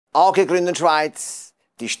AG Gründen Schweiz,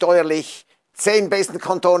 die steuerlich 10 besten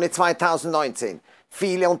Kantone 2019.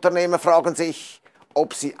 Viele Unternehmer fragen sich,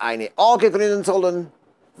 ob sie eine AG gründen sollen,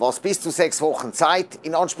 was bis zu 6 Wochen Zeit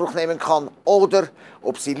in Anspruch nehmen kann, oder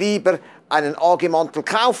ob sie lieber einen AG-Mantel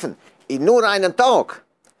kaufen, in nur einem Tag.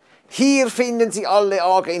 Hier finden Sie alle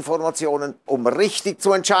AG-Informationen, um richtig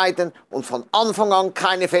zu entscheiden und von Anfang an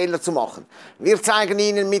keine Fehler zu machen. Wir zeigen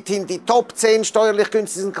Ihnen mithin die Top 10 steuerlich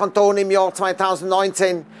günstigsten Kantone im Jahr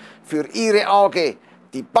 2019 für Ihre AG,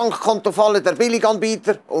 die Bankkontofalle der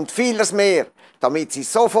Billiganbieter und vieles mehr, damit Sie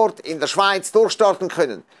sofort in der Schweiz durchstarten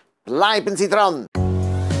können. Bleiben Sie dran!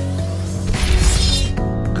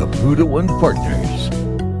 Caputo and Partners,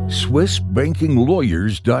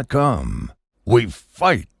 SwissBankingLawyers.com. We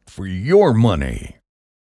fight for your money.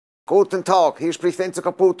 Guten Tag, hier spricht Enzo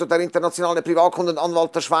Caputo, der internationale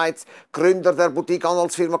Privatkundenanwalt der Schweiz, Gründer der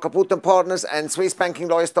Boutique-Anwaltsfirma Caputo & Partners und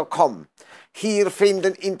SwissBankingLawyers.com. Hier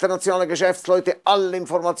finden internationale Geschäftsleute alle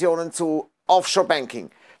Informationen zu Offshore-Banking,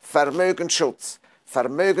 Vermögensschutz,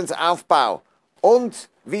 Vermögensaufbau und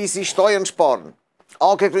wie Sie Steuern sparen.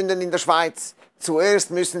 AG gründen in der Schweiz.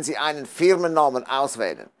 Zuerst müssen Sie einen Firmennamen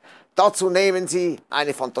auswählen. Dazu nehmen Sie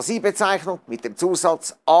eine Fantasiebezeichnung mit dem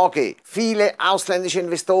Zusatz AG. Viele ausländische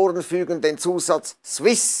Investoren fügen den Zusatz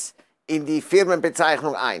Swiss in die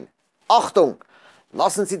Firmenbezeichnung ein. Achtung!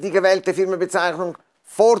 Lassen Sie die gewählte Firmenbezeichnung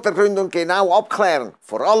vor der Gründung genau abklären,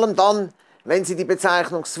 vor allem dann, wenn Sie die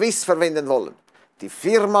Bezeichnung Swiss verwenden wollen. Die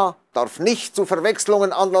Firma darf nicht zu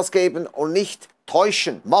Verwechslungen Anlass geben und nicht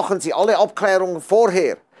täuschen. Machen Sie alle Abklärungen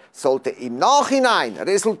vorher. Sollte im Nachhinein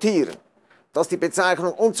resultieren, dass die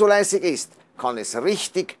Bezeichnung unzulässig ist, kann es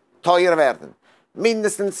richtig teuer werden.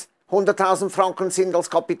 Mindestens 100.000 Franken sind als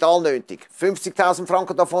Kapital nötig. 50.000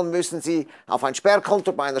 Franken davon müssen Sie auf ein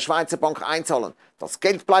Sperrkonto bei einer Schweizer Bank einzahlen. Das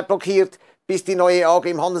Geld bleibt blockiert, bis die neue AG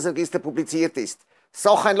im Handelsregister publiziert ist.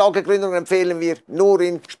 Sacheinlagegründung empfehlen wir nur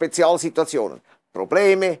in Spezialsituationen.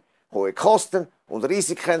 Probleme, hohe Kosten und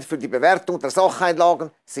Risiken für die Bewertung der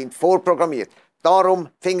Sacheinlagen sind vorprogrammiert. Darum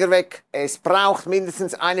Finger weg. Es braucht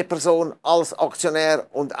mindestens eine Person als Aktionär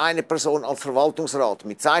und eine Person als Verwaltungsrat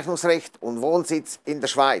mit Zeichnungsrecht und Wohnsitz in der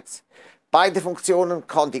Schweiz. Beide Funktionen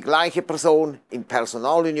kann die gleiche Person in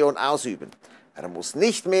Personalunion ausüben. Er muss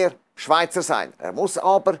nicht mehr Schweizer sein, er muss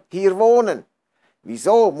aber hier wohnen.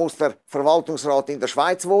 Wieso muss der Verwaltungsrat in der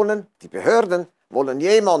Schweiz wohnen? Die Behörden wollen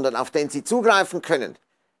jemanden, auf den sie zugreifen können,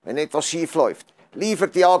 wenn etwas schief läuft.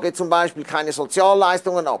 Liefert die AG zum Beispiel keine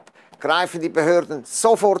Sozialleistungen ab, greifen die Behörden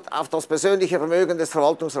sofort auf das persönliche Vermögen des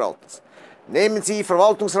Verwaltungsrates. Nehmen Sie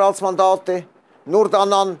Verwaltungsratsmandate nur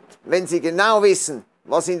dann an, wenn Sie genau wissen,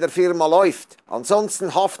 was in der Firma läuft.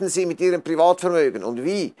 Ansonsten haften Sie mit Ihrem Privatvermögen. Und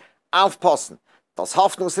wie? Aufpassen! Das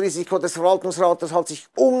Haftungsrisiko des Verwaltungsrates hat sich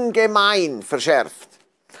ungemein verschärft.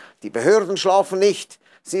 Die Behörden schlafen nicht.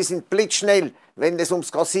 Sie sind blitzschnell, wenn es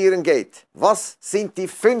ums Kassieren geht. Was sind die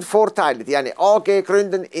 5 Vorteile, die eine AG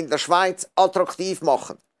gründen in der Schweiz attraktiv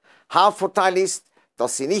machen? Hauptvorteil ist,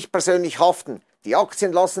 dass Sie nicht persönlich haften. Die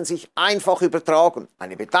Aktien lassen sich einfach übertragen.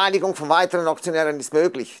 Eine Beteiligung von weiteren Aktionären ist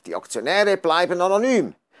möglich. Die Aktionäre bleiben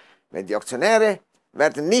anonym. Die Aktionäre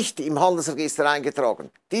werden nicht im Handelsregister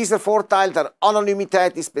eingetragen. Dieser Vorteil der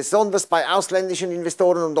Anonymität ist besonders bei ausländischen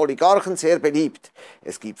Investoren und Oligarchen sehr beliebt.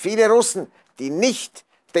 Es gibt viele Russen, die nicht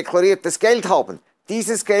deklariertes Geld haben.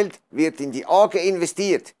 Dieses Geld wird in die AG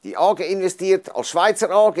investiert. Die AG investiert als Schweizer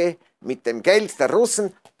AG mit dem Geld der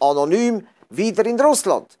Russen anonym wieder in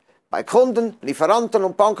Russland. Bei Kunden, Lieferanten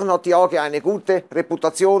und Banken hat die AG eine gute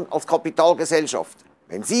Reputation als Kapitalgesellschaft.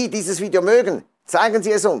 Wenn Sie dieses Video mögen, zeigen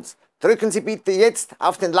Sie es uns. Drücken Sie bitte jetzt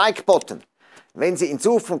auf den Like-Button. Wenn Sie in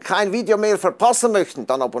Zukunft kein Video mehr verpassen möchten,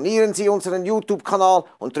 dann abonnieren Sie unseren YouTube-Kanal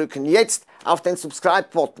und drücken jetzt auf den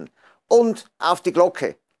Subscribe-Button und auf die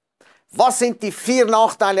Glocke. Was sind die 4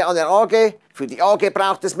 Nachteile an der AG? Für die AG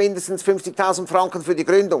braucht es mindestens 50.000 Franken für die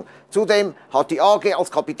Gründung. Zudem hat die AG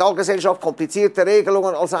als Kapitalgesellschaft komplizierte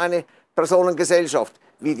Regelungen als eine Personengesellschaft,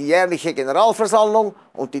 wie die jährliche Generalversammlung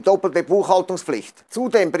und die doppelte Buchhaltungspflicht.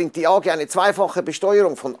 Zudem bringt die AG eine zweifache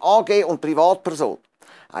Besteuerung von AG und Privatperson.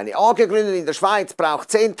 Eine AG gründen in der Schweiz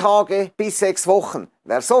braucht 10 Tage bis 6 Wochen.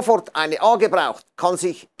 Wer sofort eine AG braucht, kann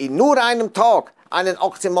sich in nur einem Tag einen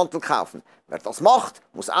Aktienmantel kaufen. Wer das macht,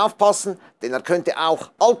 muss aufpassen, denn er könnte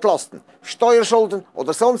auch Altlasten, Steuerschulden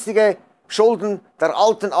oder sonstige Schulden der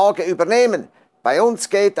alten AG übernehmen. Bei uns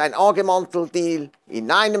geht ein AG-Mantel-Deal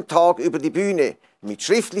in einem Tag über die Bühne mit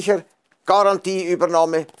schriftlicher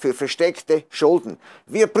Garantieübernahme für versteckte Schulden.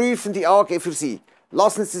 Wir prüfen die AG für Sie.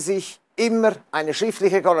 Lassen Sie sich immer eine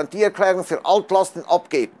schriftliche Garantieerklärung für Altlasten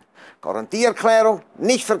abgeben. Garantieerklärung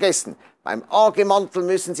nicht vergessen. Beim AG-Mantel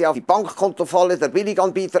müssen Sie auf die Bankkontofalle der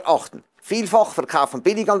Billiganbieter achten. Vielfach verkaufen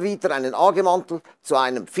Billiganbieter einen AG-Mantel zu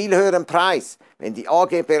einem viel höheren Preis, wenn die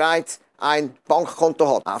AG bereits ein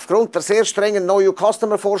Bankkonto hat. Aufgrund der sehr strengen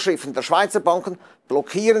Know-Your-Customer-Vorschriften der Schweizer Banken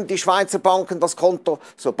blockieren die Schweizer Banken das Konto,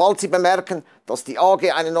 sobald sie bemerken, dass die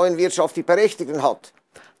AG einen neuen wirtschaftlichen Berechtigten hat.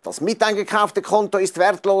 Das miteingekaufte Konto ist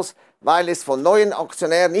wertlos, weil es von neuen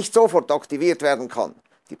Aktionären nicht sofort aktiviert werden kann.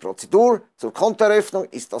 Die Prozedur zur Kontoeröffnung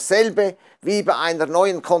ist dasselbe wie bei einer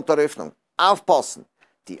neuen Kontoeröffnung. Aufpassen!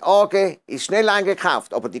 Die AG ist schnell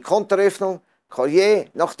eingekauft, aber die Kontoeröffnung kann je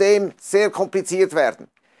nachdem sehr kompliziert werden.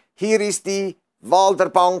 Hier ist die Wahl der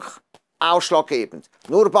Bank ausschlaggebend.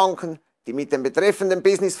 Nur Banken, die mit dem betreffenden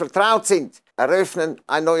Business vertraut sind, eröffnen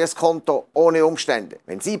ein neues Konto ohne Umstände.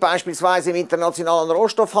 Wenn Sie beispielsweise im internationalen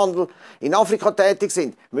Rohstoffhandel in Afrika tätig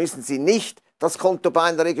sind, müssen Sie nicht das Konto bei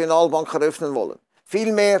einer Regionalbank eröffnen wollen.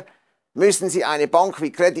 Vielmehr müssen Sie eine Bank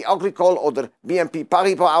wie Crédit Agricole oder BNP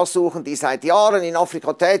Paribas aussuchen, die seit Jahren in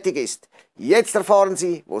Afrika tätig ist. Jetzt erfahren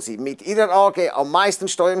Sie, wo Sie mit Ihrer AG am meisten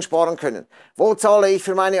Steuern sparen können. Wo zahle ich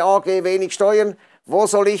für meine AG wenig Steuern? Wo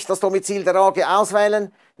soll ich das Domizil der AG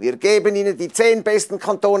auswählen? Wir geben Ihnen die 10 besten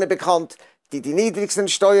Kantone bekannt, die die niedrigsten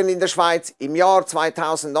Steuern in der Schweiz im Jahr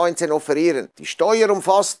 2019 offerieren. Die Steuer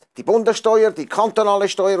umfasst die Bundessteuer, die kantonale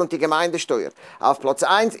Steuer und die Gemeindesteuer. Auf Platz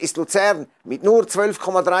 1 ist Luzern mit nur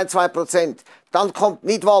 12,32%. Dann kommt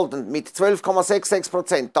Nidwalden mit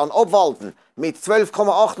 12,66%, dann Obwalden mit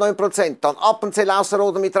 12,89%, dann Appenzell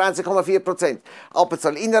Ausserrhoden mit 13,4%,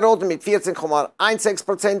 Appenzell Innerrhoden mit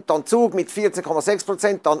 14,16%, dann Zug mit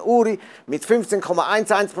 14,6%, dann Uri mit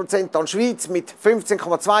 15,11%, dann Schwyz mit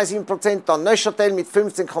 15,27%, dann Neuchâtel mit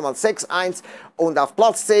 15,61% und auf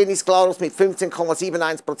Platz 10 ist Glarus mit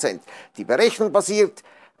 15,71%. Die Berechnung basiert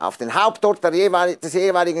auf den Hauptort des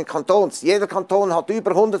jeweiligen Kantons. Jeder Kanton hat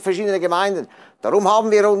über 100 verschiedene Gemeinden. Darum haben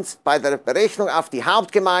wir uns bei der Berechnung auf die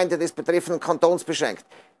Hauptgemeinde des betreffenden Kantons beschränkt.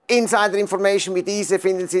 Insider-Information wie diese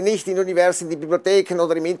finden Sie nicht in Universen, in Bibliotheken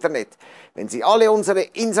oder im Internet. Wenn Sie alle unsere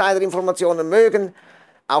Insider-Informationen mögen,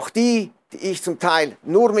 auch die ich zum Teil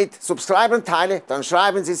nur mit Subscribern teile, dann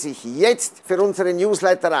schreiben Sie sich jetzt für unsere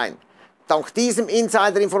Newsletter ein. Dank diesem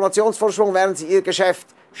Insider-Informationsvorsprung werden Sie Ihr Geschäft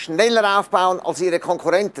schneller aufbauen als Ihre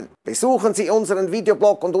Konkurrenten. Besuchen Sie unseren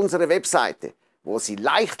Videoblog und unsere Webseite, wo Sie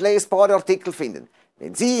leicht lesbare Artikel finden.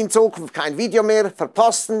 Wenn Sie in Zukunft kein Video mehr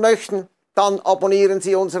verpassen möchten, dann abonnieren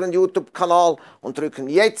Sie unseren YouTube-Kanal und drücken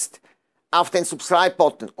jetzt auf den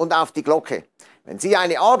Subscribe-Button und auf die Glocke. Wenn Sie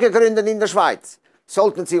eine AG gründen in der Schweiz,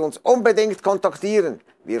 sollten Sie uns unbedingt kontaktieren.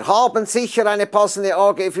 Wir haben sicher eine passende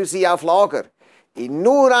AG für Sie auf Lager. In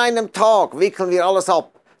nur einem Tag wickeln wir alles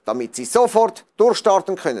ab, damit Sie sofort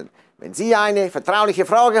durchstarten können. Wenn Sie eine vertrauliche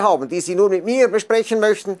Frage haben, die Sie nur mit mir besprechen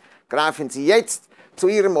möchten, greifen Sie jetzt zu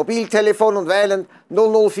Ihrem Mobiltelefon und wählen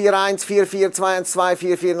 0041 4421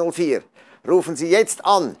 4404. Rufen Sie jetzt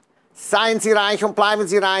an. Seien Sie reich und bleiben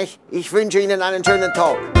Sie reich. Ich wünsche Ihnen einen schönen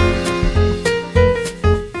Tag.